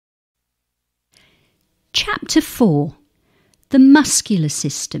Chapter 4. The Muscular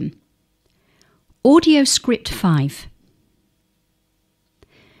System. Audio Script 5.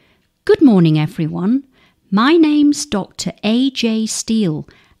 Good morning, everyone. My name's Dr. A.J. Steele,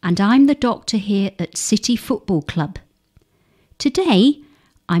 and I'm the doctor here at City Football Club. Today,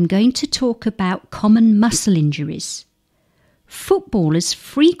 I'm going to talk about common muscle injuries. Footballers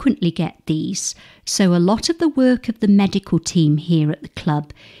frequently get these, so a lot of the work of the medical team here at the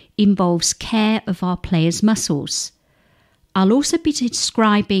club involves care of our players' muscles. I'll also be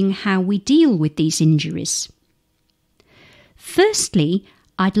describing how we deal with these injuries. Firstly,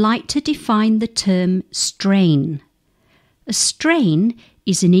 I'd like to define the term strain. A strain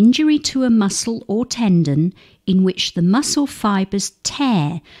is an injury to a muscle or tendon in which the muscle fibres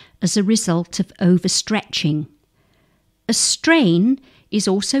tear as a result of overstretching. A strain is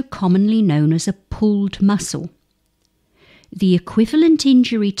also commonly known as a pulled muscle. The equivalent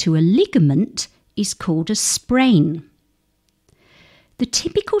injury to a ligament is called a sprain. The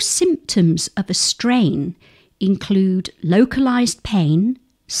typical symptoms of a strain include localized pain,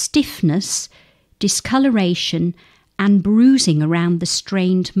 stiffness, discoloration, and bruising around the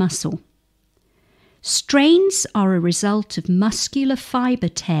strained muscle. Strains are a result of muscular fibre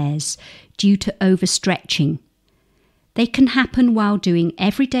tears due to overstretching. They can happen while doing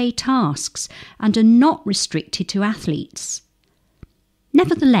everyday tasks and are not restricted to athletes.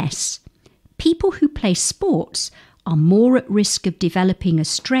 Nevertheless, people who play sports are more at risk of developing a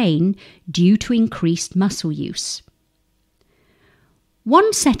strain due to increased muscle use.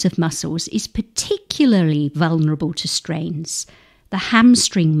 One set of muscles is particularly vulnerable to strains, the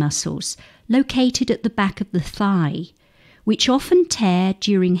hamstring muscles located at the back of the thigh, which often tear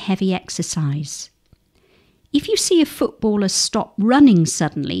during heavy exercise. If you see a footballer stop running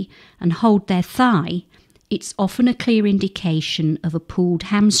suddenly and hold their thigh, it's often a clear indication of a pulled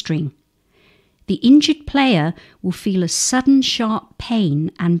hamstring. The injured player will feel a sudden sharp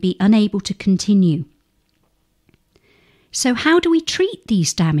pain and be unable to continue. So how do we treat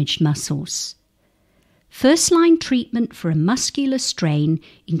these damaged muscles? First-line treatment for a muscular strain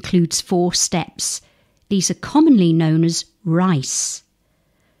includes 4 steps. These are commonly known as RICE.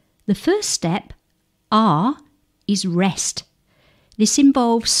 The first step, R, is rest. This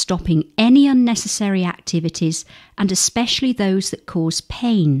involves stopping any unnecessary activities and especially those that cause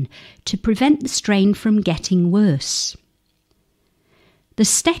pain to prevent the strain from getting worse. The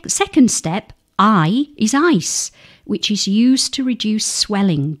second step, I, is ice, which is used to reduce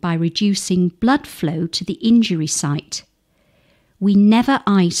swelling by reducing blood flow to the injury site. We never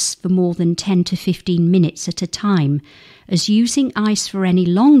ice for more than 10 to 15 minutes at a time, as using ice for any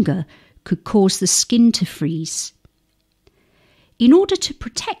longer could cause the skin to freeze. In order to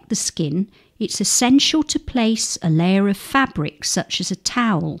protect the skin, it's essential to place a layer of fabric, such as a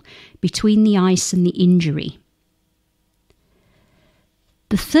towel, between the ice and the injury.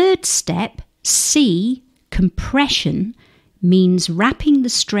 The third step, C, compression, means wrapping the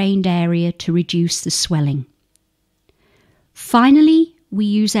strained area to reduce the swelling. Finally, we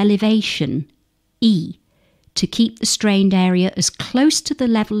use elevation, E, to keep the strained area as close to the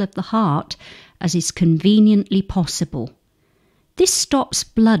level of the heart as is conveniently possible. This stops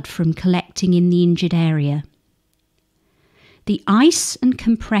blood from collecting in the injured area. The ice and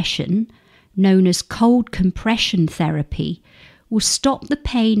compression, known as cold compression therapy, will stop the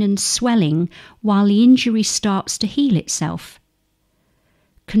pain and swelling while the injury starts to heal itself.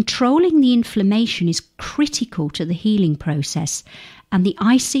 Controlling the inflammation is critical to the healing process, and the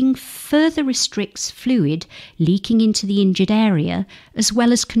icing further restricts fluid leaking into the injured area, as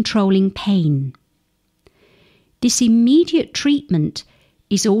well as controlling pain. This immediate treatment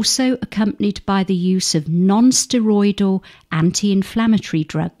is also accompanied by the use of non-steroidal anti-inflammatory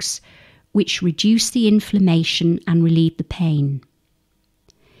drugs, which reduce the inflammation and relieve the pain.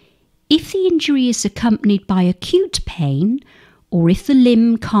 If the injury is accompanied by acute pain, or if the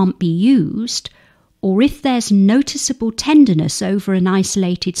limb can't be used, or if there's noticeable tenderness over an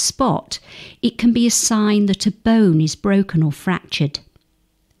isolated spot, it can be a sign that a bone is broken or fractured.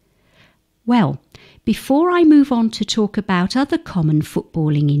 Well, before I move on to talk about other common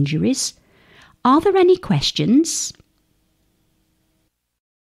footballing injuries, are there any questions?